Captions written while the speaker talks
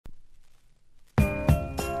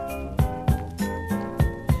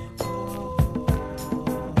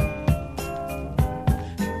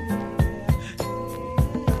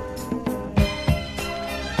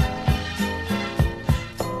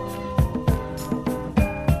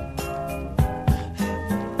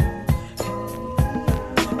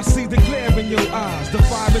your eyes. The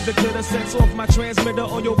fire is the glitter sets off my transmitter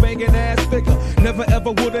on your banging ass figure. Never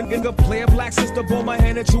ever would a nigga play a black sister, pull my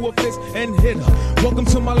hand into a fist and hit her. Welcome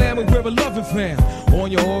to my land where we're a loving fam.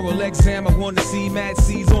 On your oral exam, I want to see mad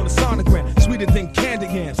C's on the sonogram. Sweeter than candy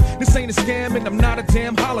yams. This ain't a scam and I'm not a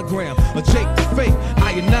damn hologram. A Jake the fake,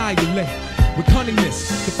 I annihilate. With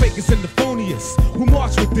cunningness, the fakest and the phoniest who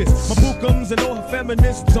march with this. My bookums and all her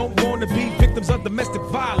feminists don't want to be victims of domestic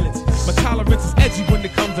violence. My tolerance is edgy when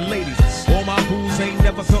it comes to ladies. All my booze ain't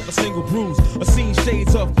never felt a single bruise or seen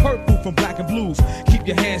shades of purple from black and blues. Keep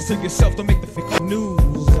your hands to yourself, don't make the fake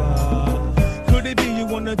news. Could it be you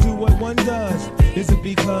wanna do what one does? Is it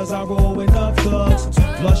because I roll enough thugs?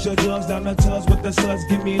 Flush your drugs down the tubs with the suds.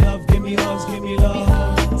 Give me love, give me hugs, give me love.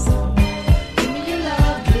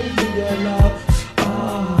 Your love,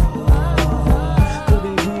 could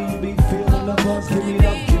it be you be feeling the buzz? Give me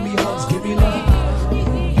love, give me hugs, give me love. Give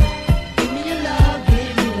me your love,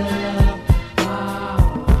 give me your love.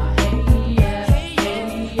 Hey yeah, hey yeah,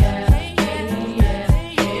 hey yeah, hey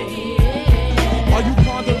yeah. Are you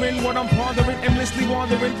pondering what I'm pondering? Endlessly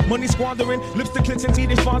wandering, money squandering, lipstick clits and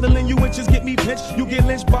teeth fondling. You inches get me pinched, you get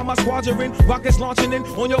lynched by my squadron. Rockets launching in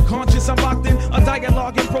on your conscience, I'm locked in. A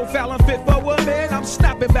dialogue and profile unfit for a man. I'm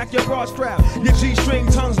snapping back your broad strap. Your G-string,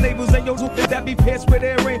 tongues, navels, and your hookers that be pierced with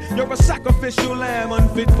earring. You're a sacrificial lamb,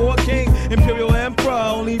 unfit for a king. Imperial emperor,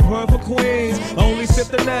 only birth for queens. Only sip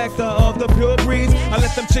the nectar of the pure breeds. I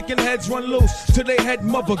let them chicken heads run loose till they head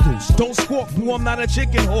mother goose. Don't squawk, boo, I'm not a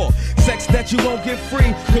chicken whore. Sex that you won't get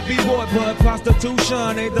free could be bought, but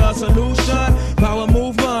prostitution ain't the solution. Power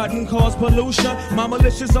movement and cause pollution. My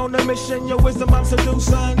malicious on the mission, your wisdom I'm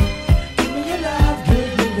seducing. Give me your love,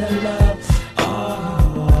 give me your love.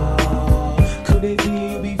 Could it be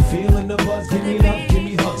you be feeling the buzz? Give me love, give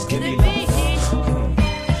me hugs, give me love.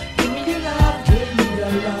 Give me your love, give me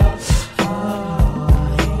your love.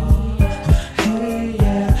 Hey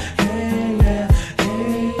yeah, hey yeah,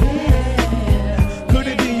 hey yeah. Could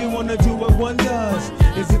it be you wanna do what one does?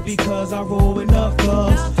 Is it because I roll enough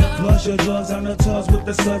thugs? Flush your drugs on the tubs with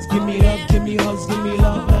the suds. Give me love, give me hugs, give me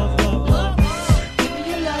love, love, love, love.